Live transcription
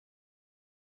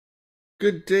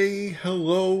Good day,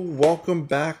 hello, welcome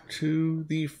back to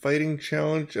the Fighting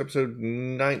Challenge, episode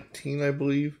 19, I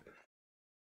believe.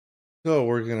 So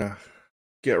we're gonna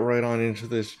get right on into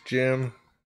this gym,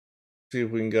 see if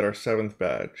we can get our 7th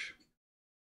badge.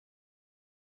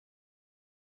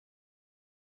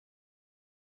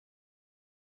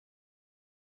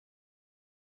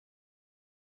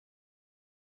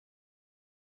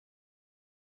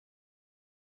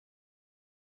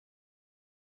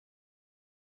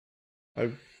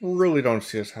 I really don't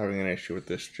see us having an issue with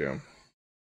this gym.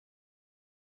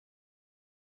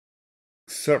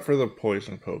 Except for the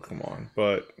poison Pokemon,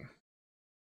 but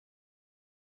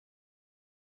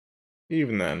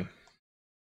even then.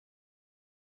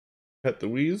 Pet the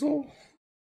Weasel?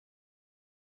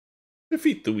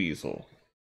 Defeat the Weasel.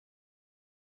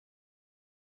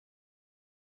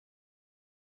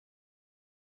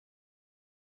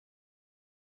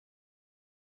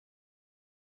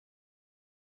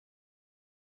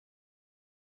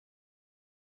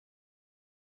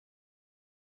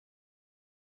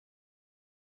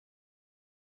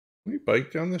 Can we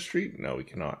bike down the street? No, we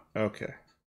cannot. Okay.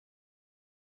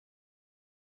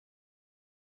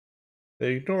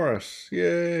 They ignore us.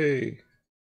 Yay!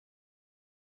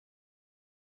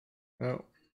 Oh.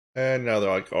 And now they're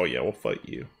like, oh yeah, we'll fight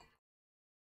you.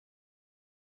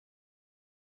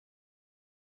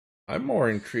 I'm more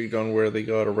intrigued on where they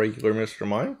got a regular Mr.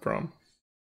 Mime from.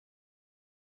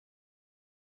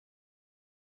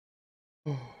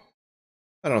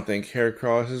 I don't think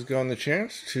Heracross has gotten the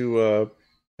chance to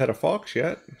pet a fox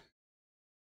yet.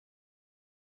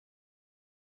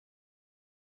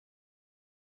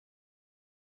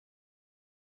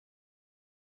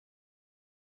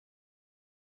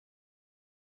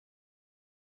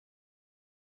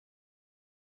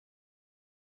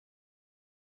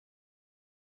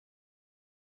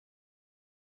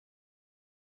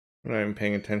 I'm not even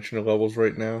paying attention to levels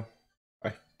right now.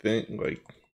 I think, like,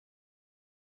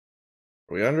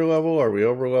 are we under level? Are we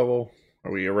over level?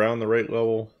 Are we around the right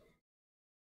level?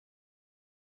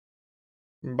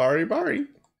 Bari Bari.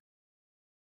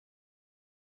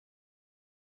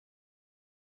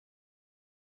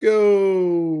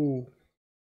 Go!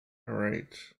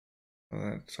 Alright.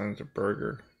 That sounds a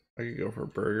burger. I could go for a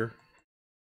burger.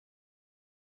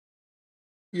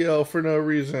 Yell for no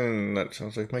reason. That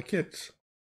sounds like my kids.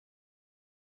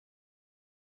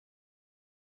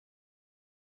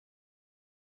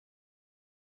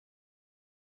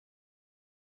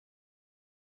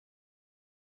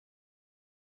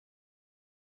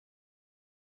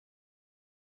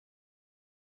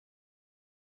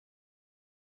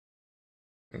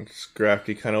 And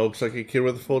Scrafty kind of looks like a kid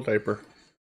with a full diaper.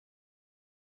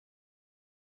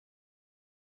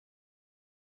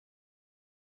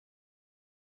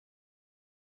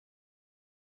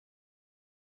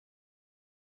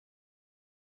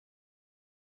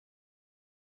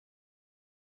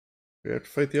 We have to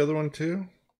fight the other one too?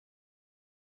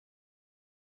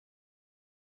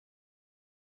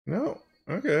 No.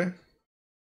 Okay.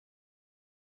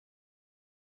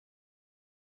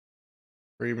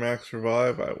 Free max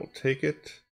revive. I will take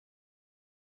it.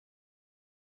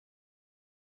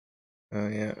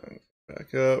 Yeah.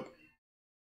 Back up.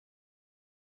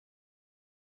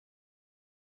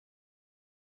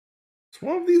 Is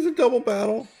one of these a double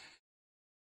battle?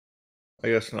 I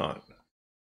guess not.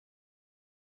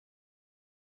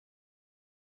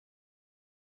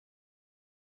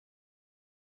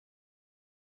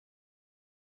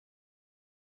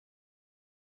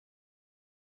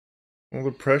 Well,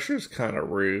 the pressure's kind of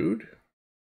rude.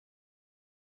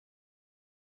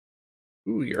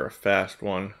 Ooh, you're a fast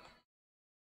one.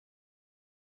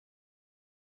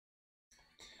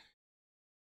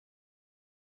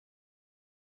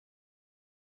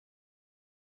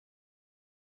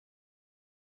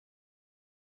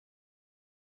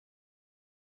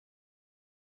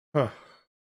 Huh.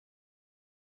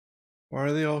 Why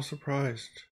are they all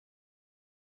surprised?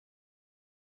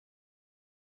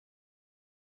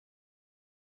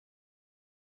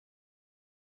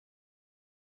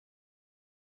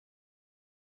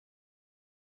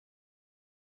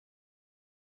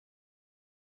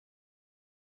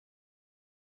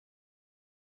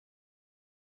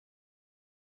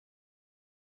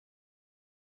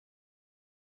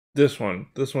 This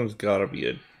one's gotta be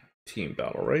a team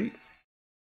battle, right?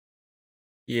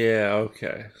 Yeah,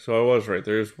 okay. So I was right,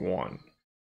 there's one.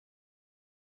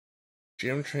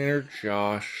 Gym Trainer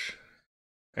Josh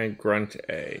and Grunt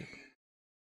A.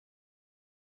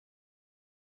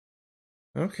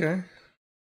 Okay.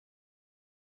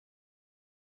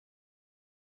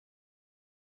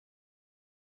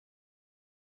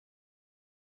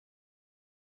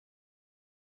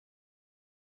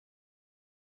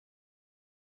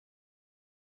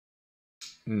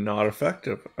 Not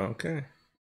effective. Okay.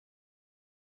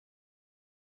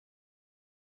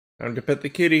 Time to pet the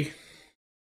kitty.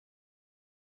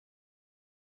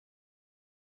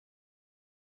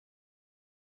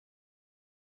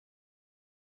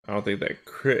 I don't think that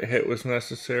crit hit was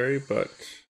necessary, but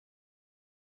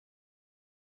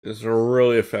this is a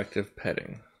really effective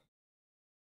petting.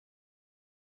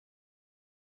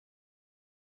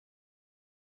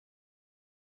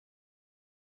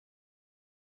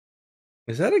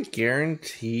 Is that a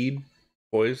guaranteed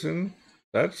poison?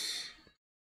 That's...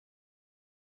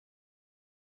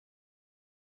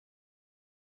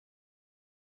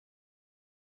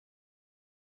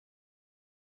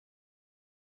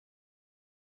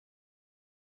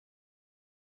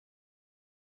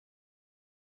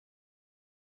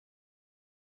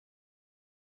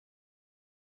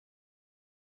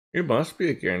 It must be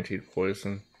a guaranteed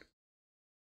poison.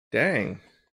 Dang.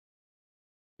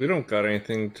 We don't got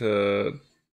anything to...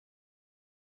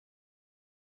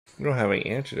 We don't have any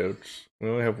antidotes. We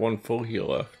only have one full heal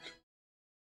left.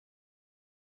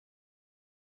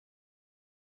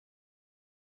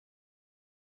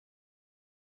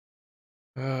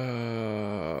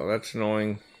 That's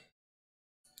annoying.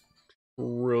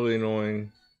 Really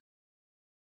annoying.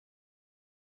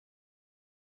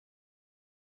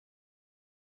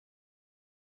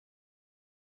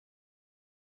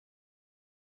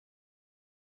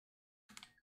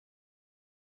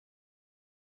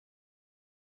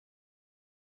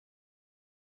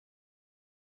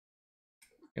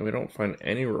 And we don't find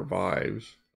any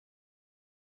revives.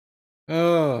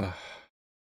 Ugh.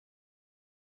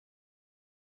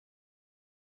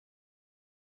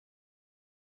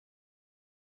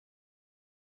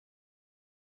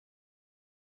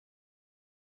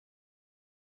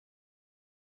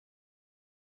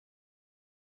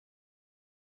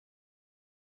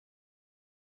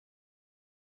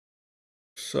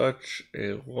 Such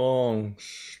a long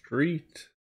street.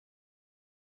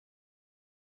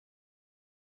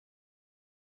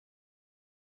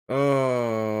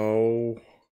 Oh.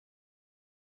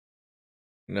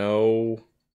 No.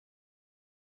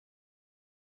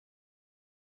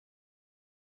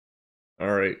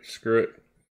 Alright, screw it.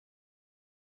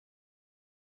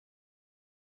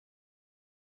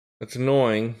 That's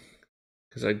annoying.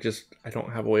 Because I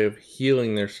don't have a way of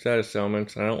healing their status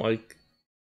elements. I don't like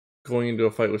going into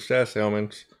a fight with status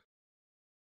elements.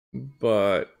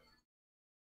 But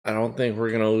I don't think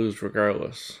we're going to lose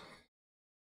regardless.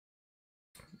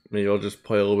 Maybe I'll just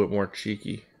play a little bit more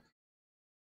cheeky.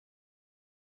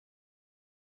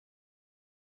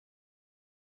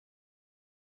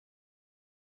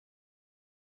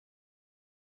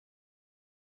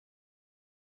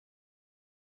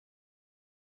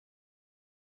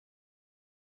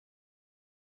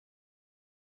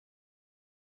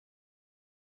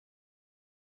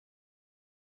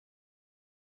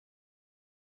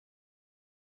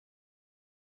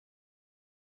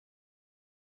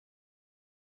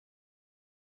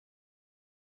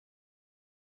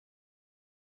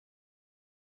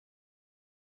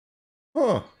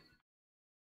 Huh.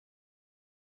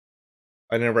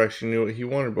 I never actually knew what he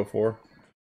wanted before.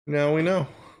 Now we know.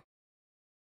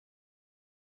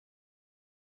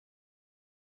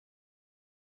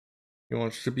 He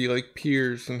wants to be like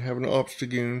Piers and have an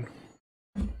Obstagoon.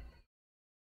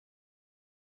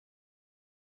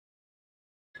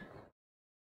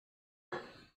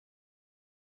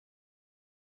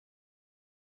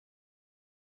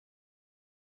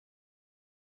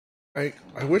 I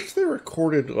wish they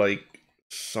recorded like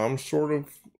some sort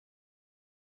of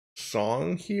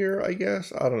song here, I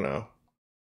guess. I don't know.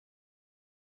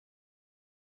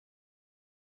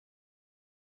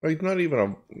 Like not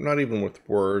even with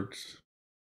words.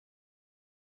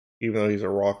 Even though he's a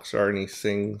rock star and he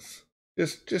sings.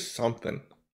 Just something.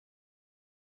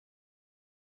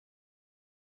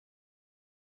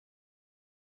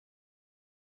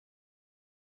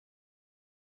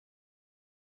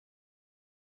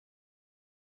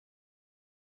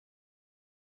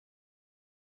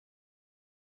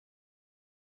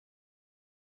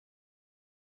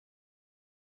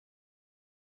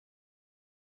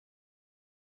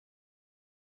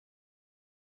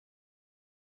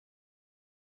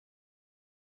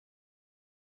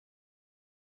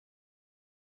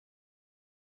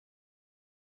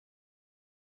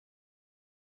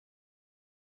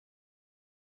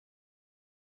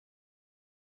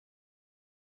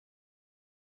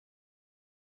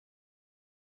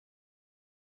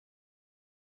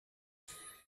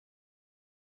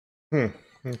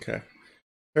 Okay.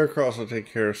 Heracross will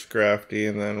take care of Scrafty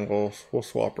and then we'll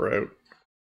swap her out.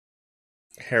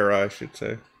 Hera, I should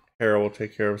say. Hera will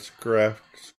take care of Scrafty?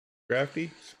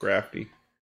 Scrafty?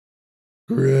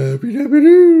 Grabby dabby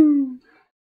doo.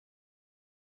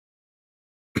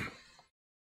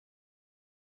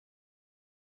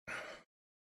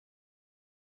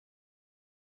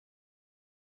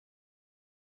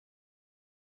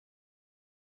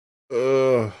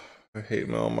 Ugh, I hate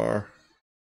Melmar.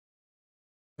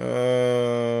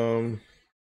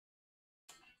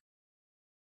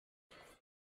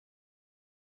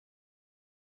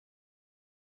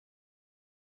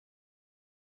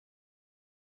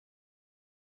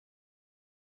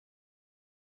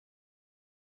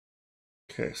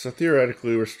 Okay, so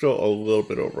theoretically we're still a little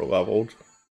bit over leveled.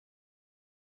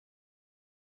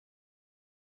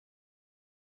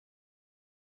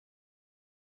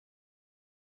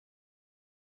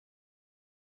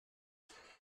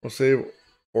 We'll save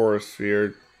Aura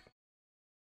Sphere.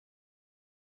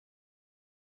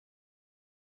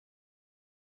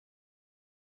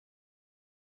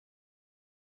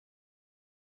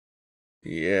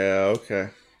 Yeah, okay.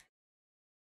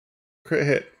 Crit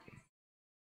hit.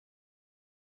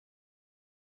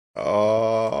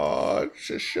 Oh, it's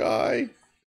just shy.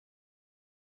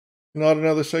 Not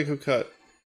another Psycho Cut.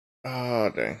 Ah, oh,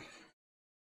 dang.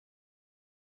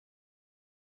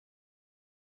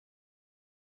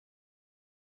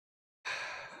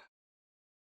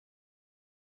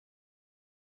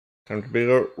 Time to beat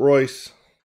out Royce.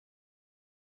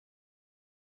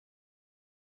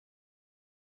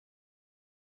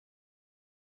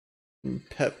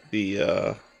 Pet the,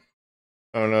 oh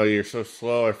no, you're so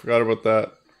slow. I forgot about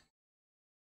that.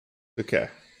 Okay.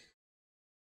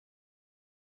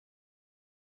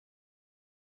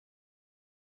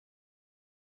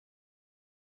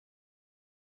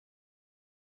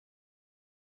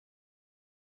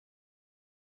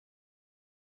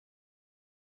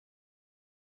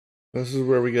 This is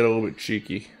where we get a little bit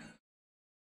cheeky.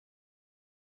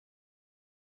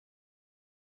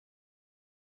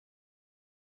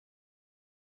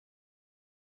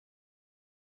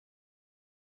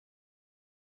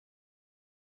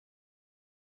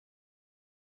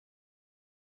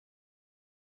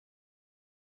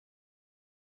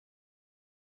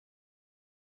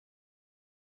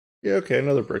 Yeah, okay,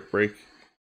 another brick break.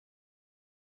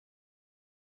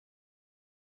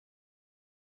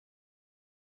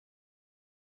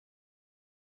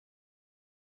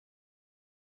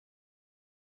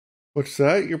 What's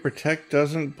that? Your protect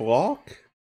doesn't block?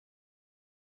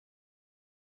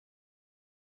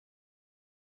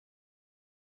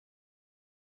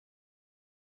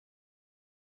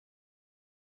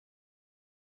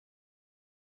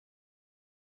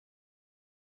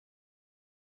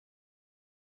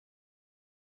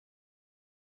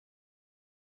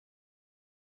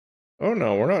 Oh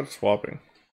no, we're not swapping.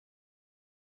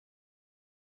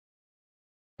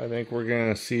 I think we're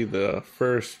gonna see the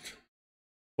first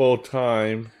full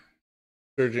time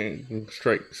surging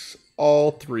strikes. All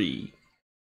three.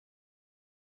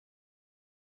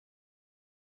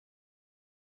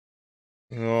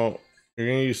 Well, you're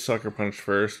gonna use Sucker Punch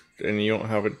first, and you don't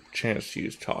have a chance to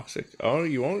use Toxic. Oh,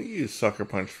 you won't use Sucker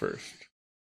Punch first.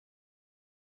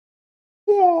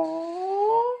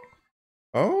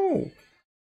 Oh,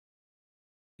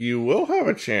 you will have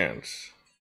a chance.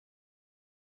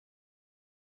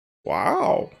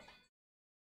 Wow.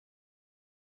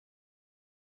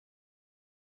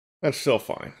 That's still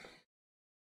fine.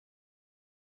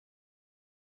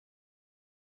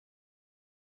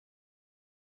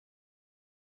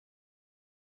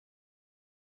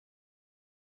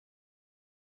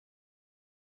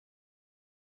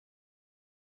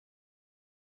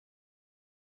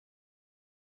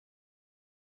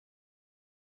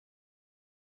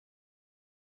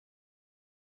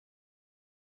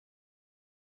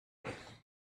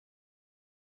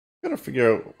 Gotta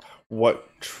figure out what,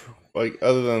 like,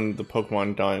 other than the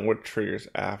Pokemon dying, what triggers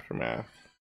Aftermath.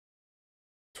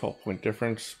 12-point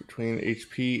difference between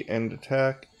HP and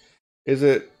attack. Is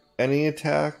it any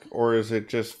attack, or is it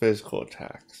just physical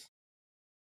attacks?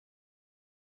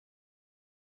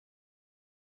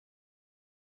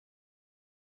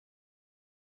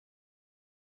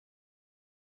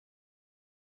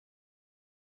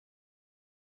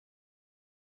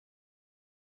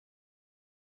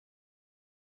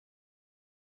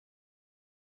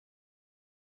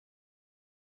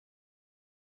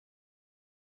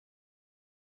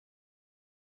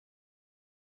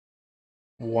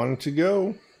 One to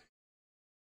go.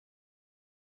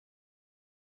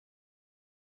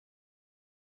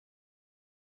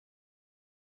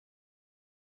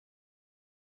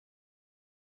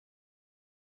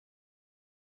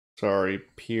 Sorry,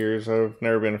 Piers. I've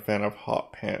never been a fan of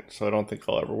hot pants, so I don't think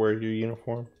I'll ever wear your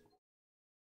uniform.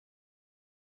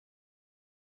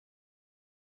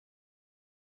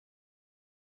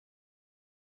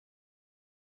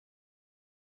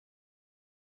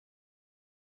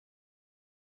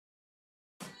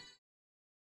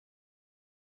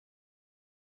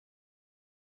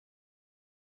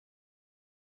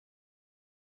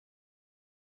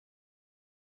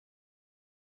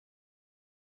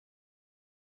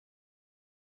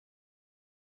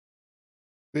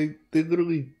 They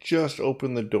literally just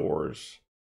opened the doors.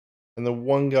 And the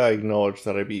one guy acknowledged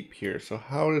that I beat Pierce, so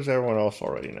how does everyone else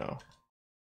already know?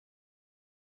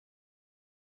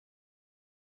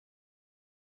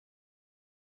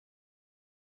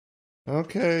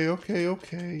 Okay, okay,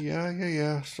 okay.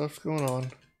 Yeah. Stuff's going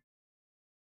on.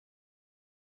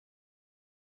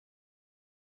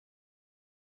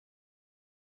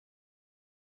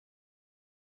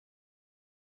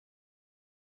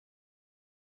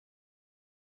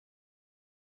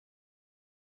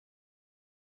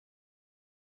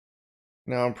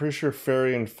 Now, I'm pretty sure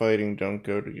fairy and fighting don't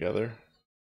go together.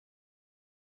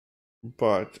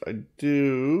 But I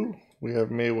do. We have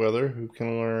Mayweather who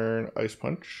can learn Ice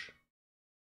Punch.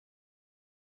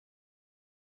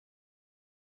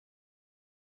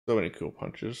 So many cool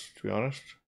punches, to be honest.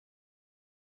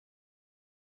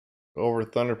 Over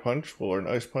Thunder Punch, we'll learn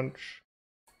Ice Punch.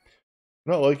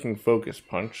 I'm not liking Focus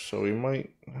Punch, so we might.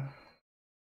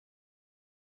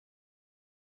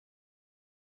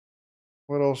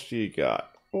 What else do you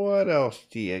got? What else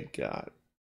do you got?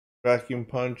 Vacuum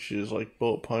Punch is like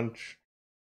Bullet Punch.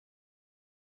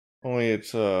 Only it's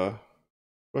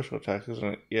special attack,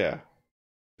 isn't it? Yeah.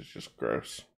 It's just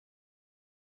gross.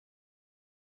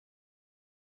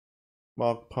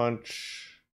 Mach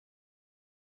Punch.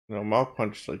 No, Mach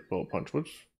Punch is like Bullet Punch.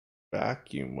 What's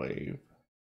Vacuum Wave?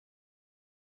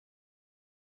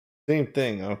 Same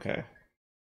thing, okay.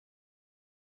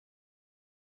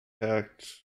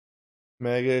 Act.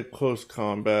 Mega Close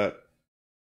Combat.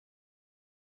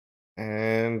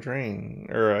 And Drain.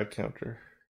 Or Counter.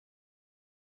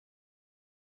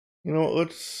 You know what,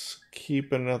 let's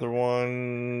keep another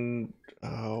one.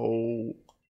 Oh,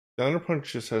 Thunder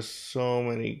Punch just has so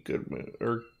many good moves,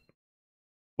 or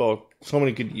well, so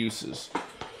many good uses.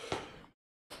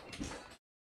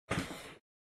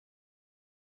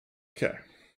 Okay.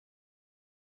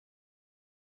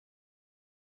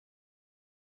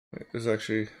 There's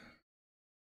actually.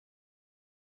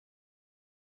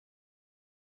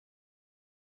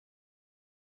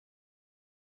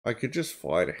 I could just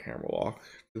fly to Hammerlock.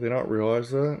 Do they not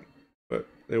realize that? But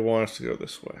they want us to go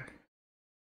this way.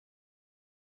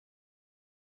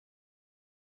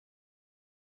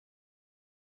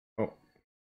 Oh.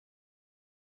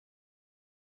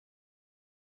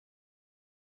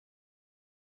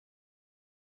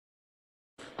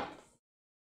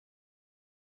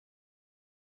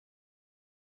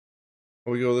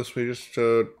 We go this way just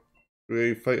to. Do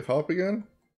we fight Hop again?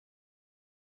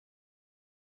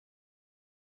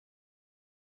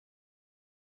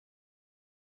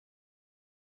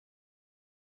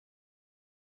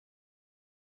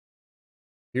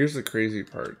 Here's the crazy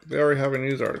part. They already have a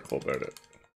news article about it.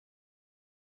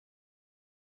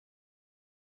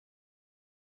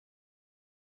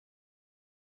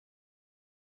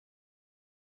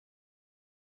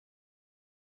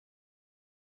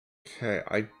 Okay,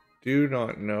 I do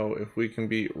not know if we can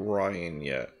beat Ryan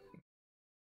yet.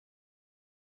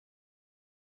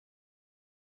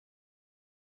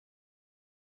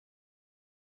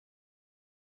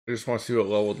 I just want to see what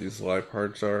level these live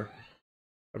parts are.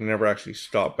 I've never actually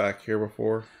stopped back here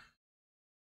before.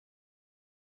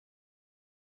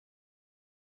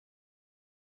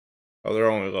 Oh, they're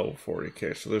only level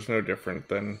 40k, so there's no different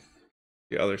than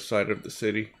the other side of the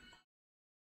city.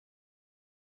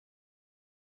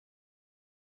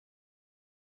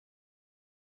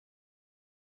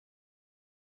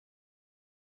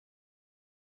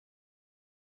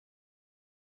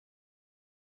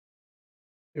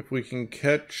 If we can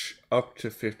catch up to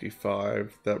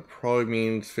 55, that probably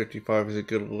means 55 is a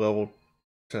good level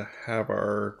to have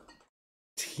our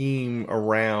team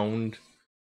around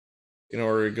in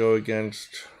order to go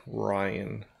against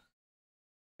Ryan.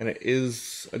 And it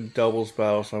is a doubles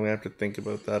battle, so I'm going to have to think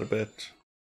about that a bit.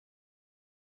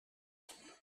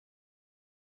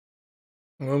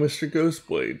 Well, Mr.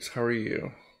 Ghostblades, how are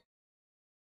you?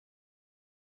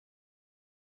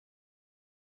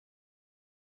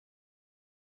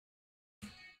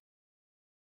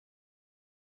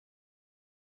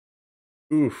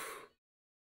 Oof.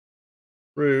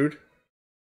 Rude.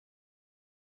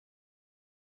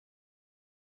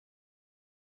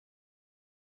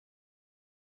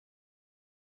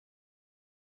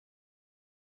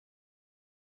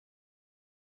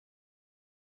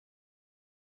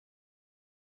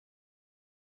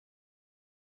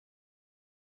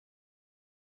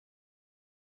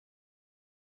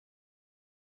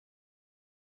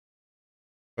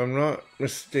 If I'm not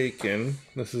mistaken,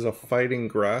 this is a fighting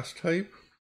grass type,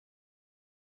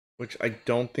 which I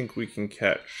don't think we can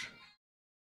catch.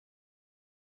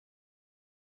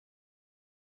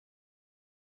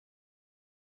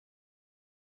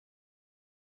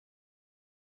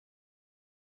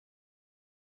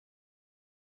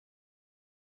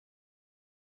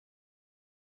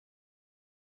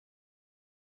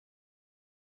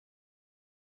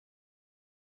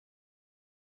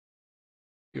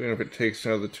 Even if it takes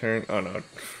another turn. Oh no.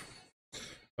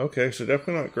 Okay, so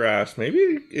definitely not grass.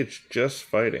 Maybe it's just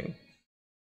fighting.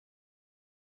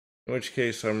 In which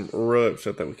case, I'm really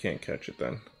upset that we can't catch it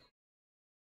then.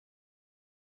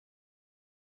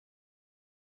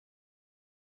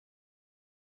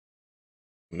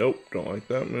 Nope, don't like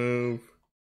that move.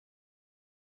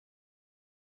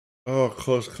 Oh,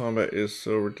 close combat is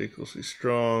so ridiculously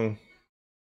strong.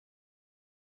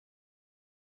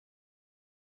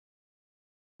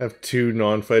 Have two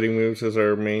non-fighting moves as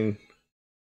our main.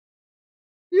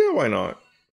 Yeah, why not?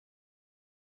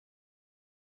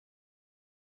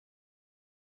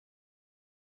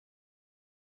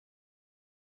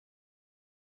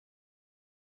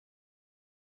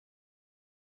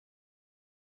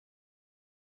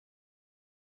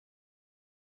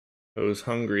 I was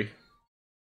hungry.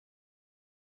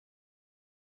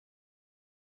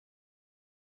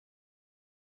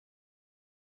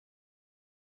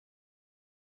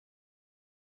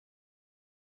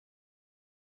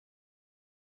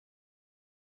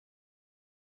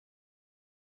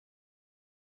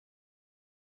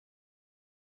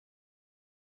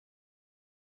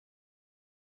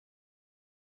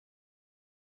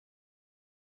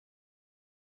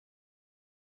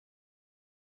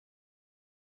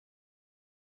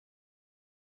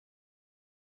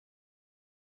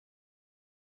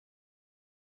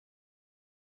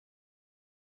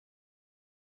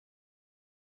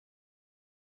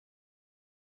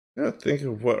 Gotta think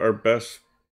of what our best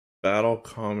battle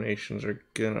combinations are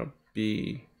gonna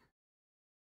be.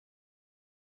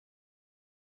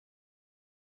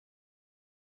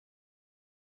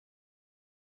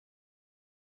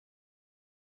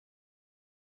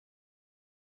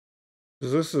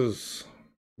 Because this is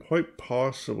quite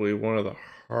possibly one of the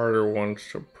harder ones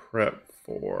to prep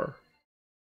for.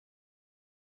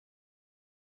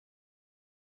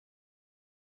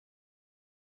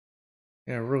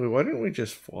 Yeah, really, why didn't we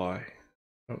just fly?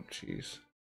 Oh, jeez.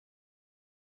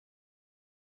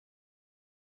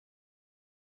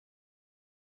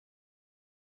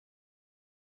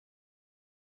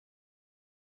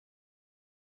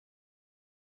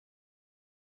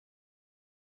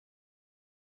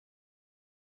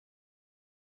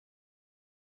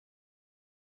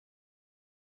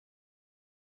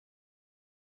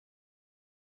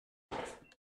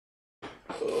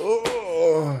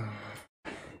 Oh.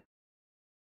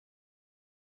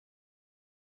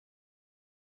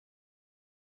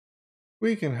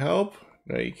 We can help.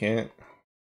 No, you can't.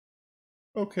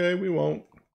 Okay, we won't.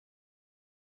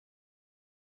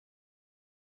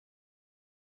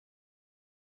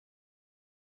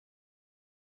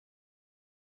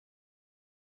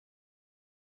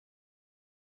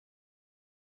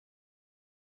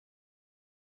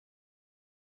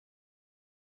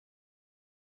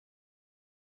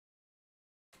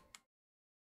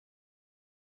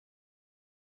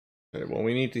 Okay, well,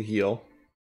 we need to heal.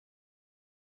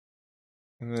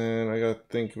 And then I gotta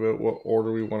think about what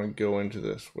order we want to go into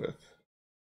this with.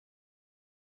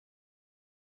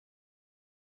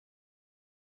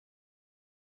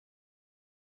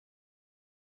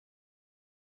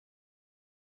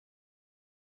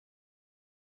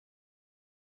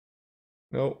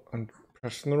 Nope, I'm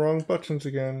pressing the wrong buttons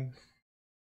again.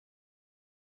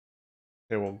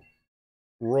 Okay, well,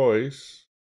 Royce,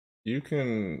 you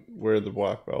can wear the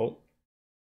black belt.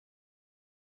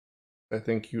 I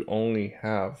think you only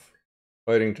have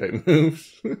fighting type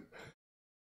moves.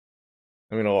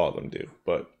 I mean, a lot of them do,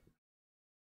 but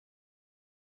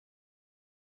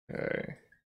okay.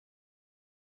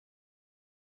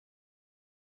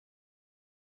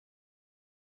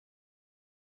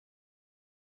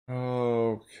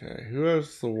 Okay, who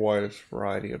has the widest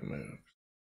variety of moves?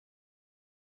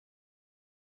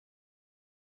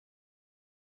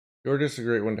 You're just a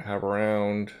great one to have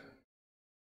around.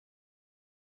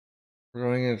 We're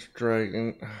going against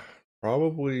Dragon.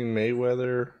 Probably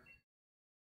Mayweather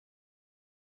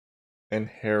and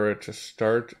Hera to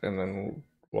start, and then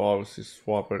we'll obviously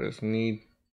swap it as need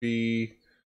be.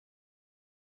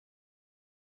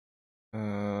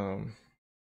 Um,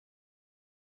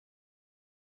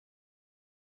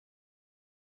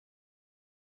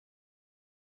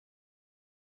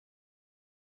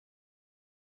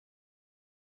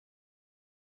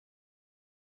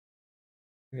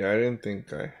 yeah, I didn't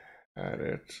think I had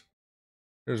it.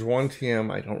 There's one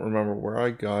TM, I don't remember where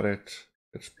I got it.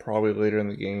 It's probably later in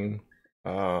the game.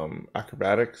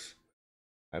 Acrobatics.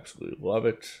 Absolutely love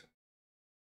it.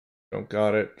 Don't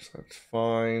got it, so that's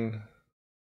fine.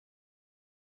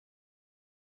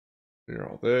 Clear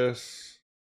all this.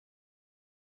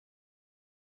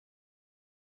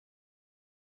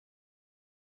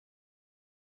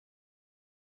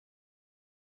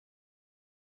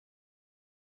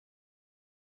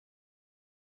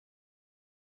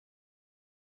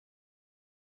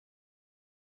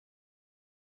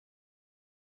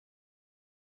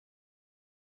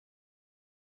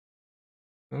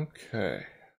 Okay.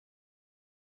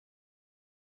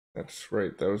 That's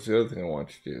right. That was the other thing I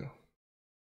wanted to do.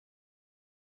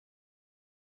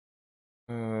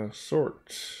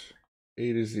 Sort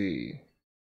A to Z.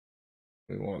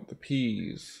 We want the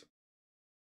P's.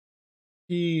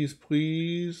 P's,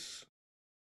 please.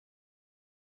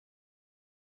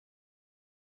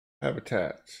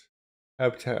 Habitat.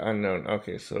 Habitat unknown.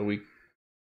 Okay, so we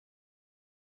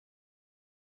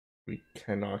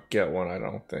cannot get one, I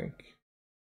don't think.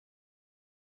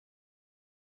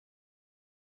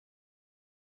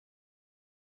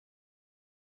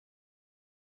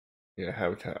 Yeah,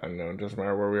 habitat unknown. Doesn't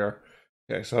matter where we are.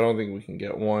 Okay, so I don't think we can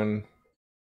get one.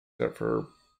 Except for...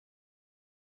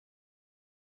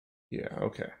 Yeah,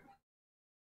 okay.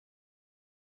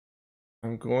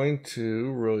 I'm going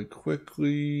to really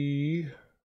quickly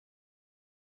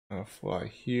fly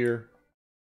here.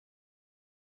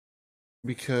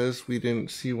 Because we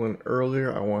didn't see one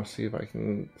earlier, I want to see if I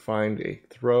can find a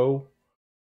throw.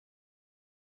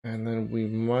 And then we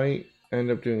might end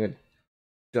up doing a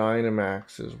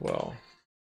Dynamax as well.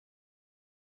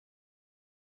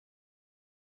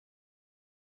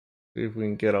 See if we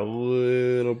can get a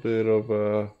little bit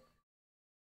of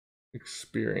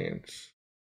experience.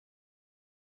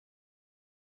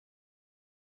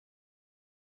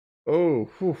 Oh,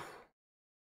 whew.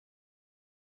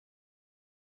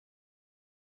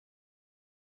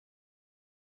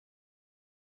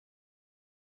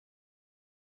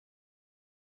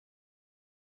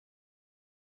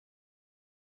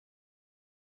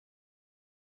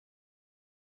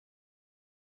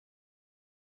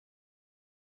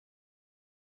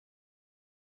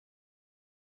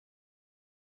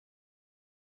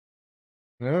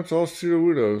 Now it's all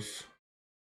Sudowoodos.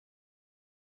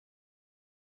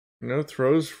 No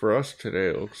throws for us today,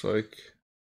 it looks like.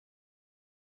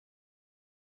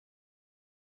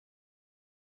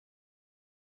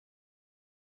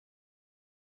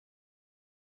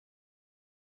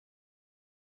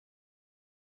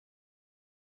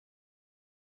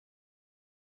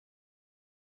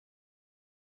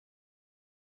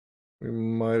 We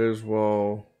might as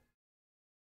well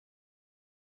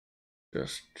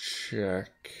just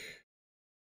check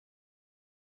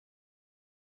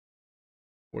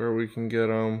where we can get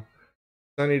them.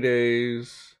 Sunny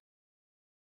days.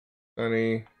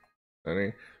 Sunny.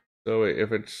 Sunny. So wait,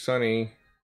 if it's sunny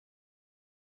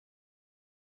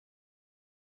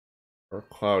or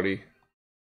cloudy.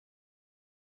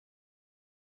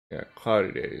 Yeah,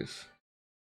 cloudy days.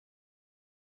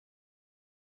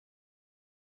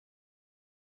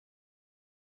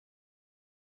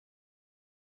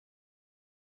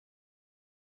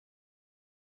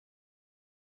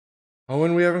 Oh,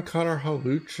 and we haven't caught our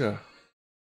Hawlucha.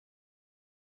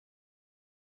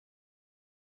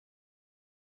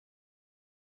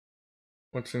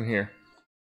 What's in here?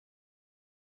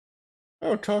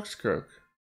 Oh, Toxicroak.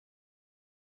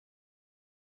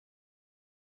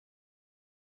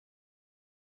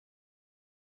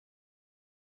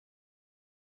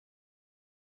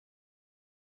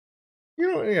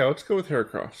 You know, yeah, let's go with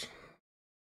Heracross.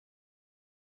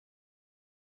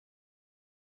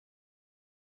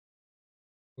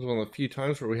 This is one of the few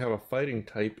times where we have a fighting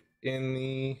type in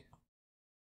the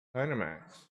Dynamax.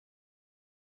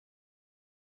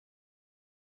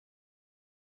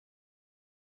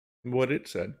 What it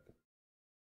said.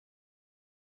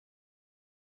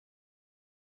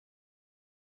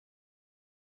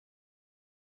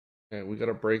 Okay, we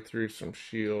gotta break through some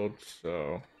shields,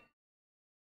 so...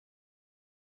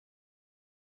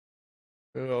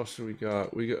 What else do we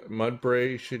got? We got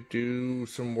Mudbray should do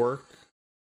some work.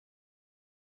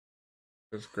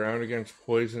 Because ground against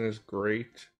poison is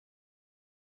great.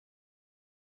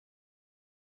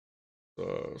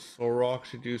 Solrock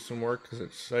should do some work because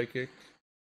it's psychic.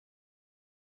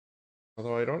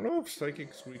 Although I don't know if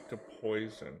psychic's weak to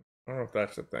poison. I don't know if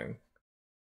that's a thing.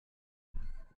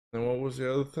 Then what was the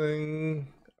other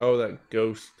thing? Oh, that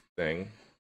ghost thing.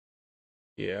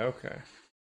 Yeah, okay.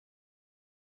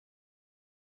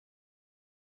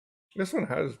 This one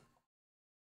has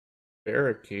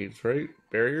barricades, right?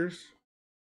 Barriers?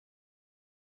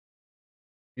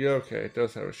 Yeah, okay, it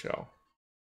does have a shell.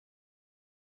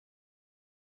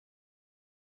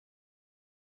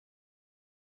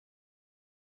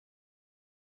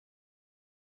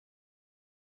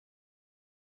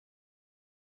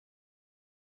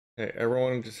 Okay,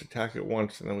 everyone just attack it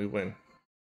once and then we win.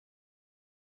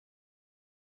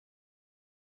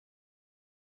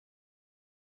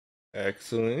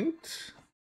 Excellent.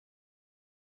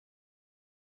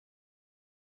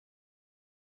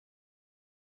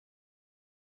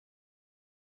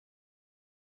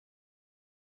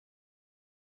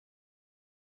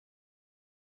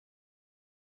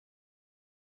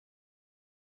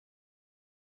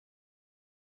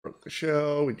 broke the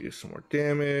shell, we do some more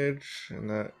damage, and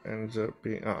that ends up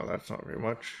being, oh, that's not very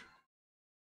much.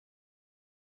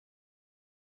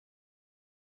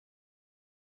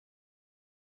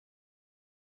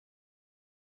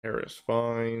 Hair is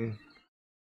fine.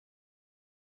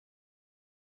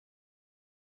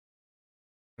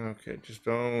 Okay, just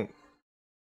don't.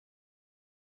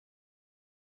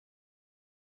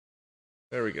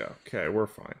 There we go. Okay, we're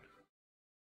fine.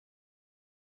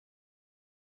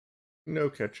 No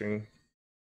catching.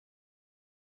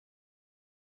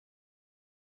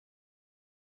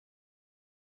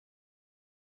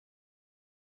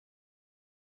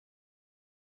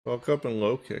 Bulk up and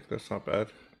low kick, that's not bad.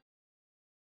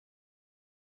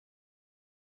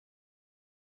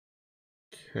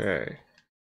 Okay.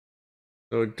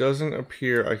 So it doesn't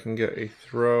appear I can get a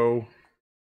throw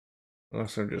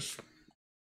unless I'm just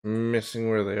missing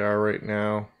where they are right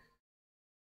now.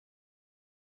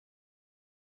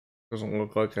 Doesn't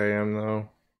look like I am though.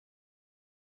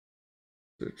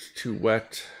 It's too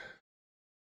wet.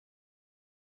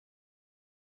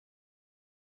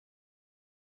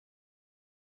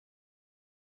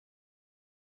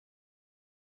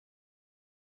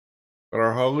 But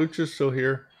our Hawlucha's still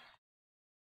here.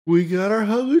 We got our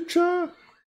Hawlucha!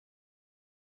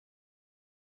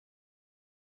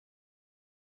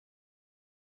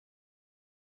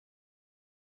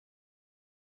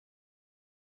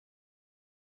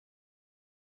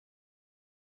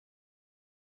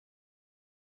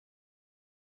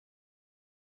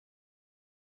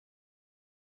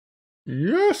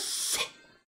 Yes!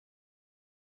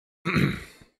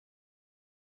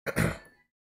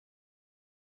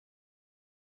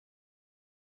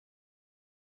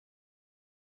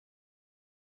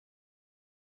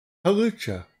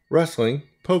 Hawlucha, wrestling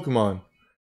Pokemon.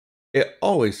 It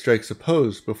always strikes a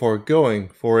pose before going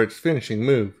for its finishing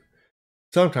move.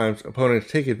 Sometimes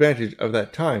opponents take advantage of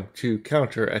that time to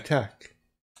counter attack.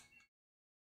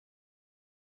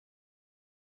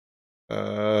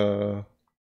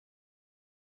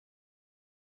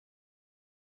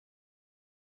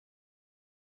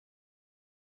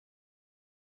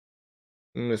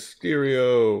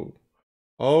 Mysterio.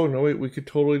 Oh, no, wait, we could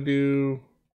totally do...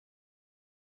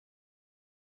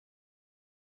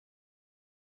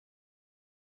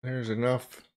 There's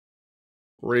enough.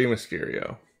 Rey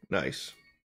Mysterio. Nice.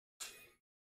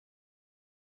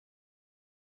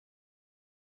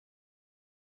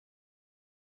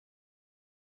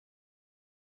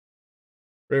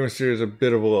 Rey Mysterio is a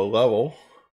bit of a low level.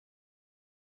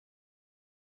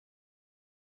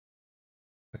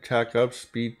 Attack up,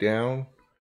 speed down.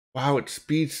 Wow, its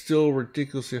speed's still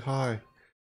ridiculously high.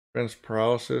 Defense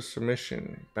paralysis,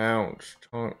 submission, bounce,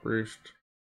 taunt, roost.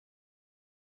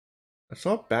 That's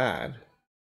not bad.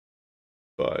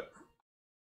 But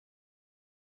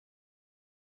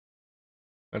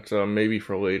that's a maybe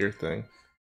for later thing.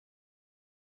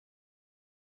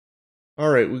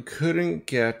 Alright, we couldn't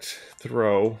get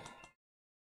throw.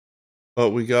 But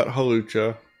we got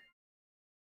Hawlucha.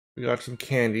 We got some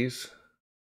candies.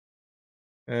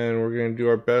 And we're going to do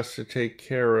our best to take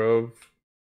care of...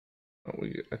 Oh,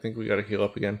 I think we got to heal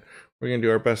up again. We're going to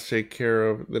do our best to take care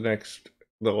of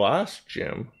the last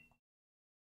gym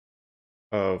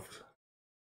of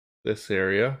this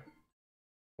area.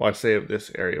 Well, I say of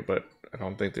this area, but I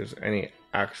don't think there's any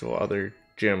actual other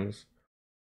gyms.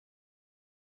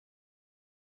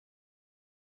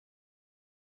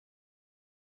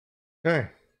 Okay,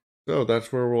 so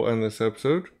that's where we'll end this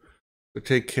episode. So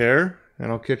take care,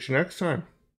 and I'll catch you next time.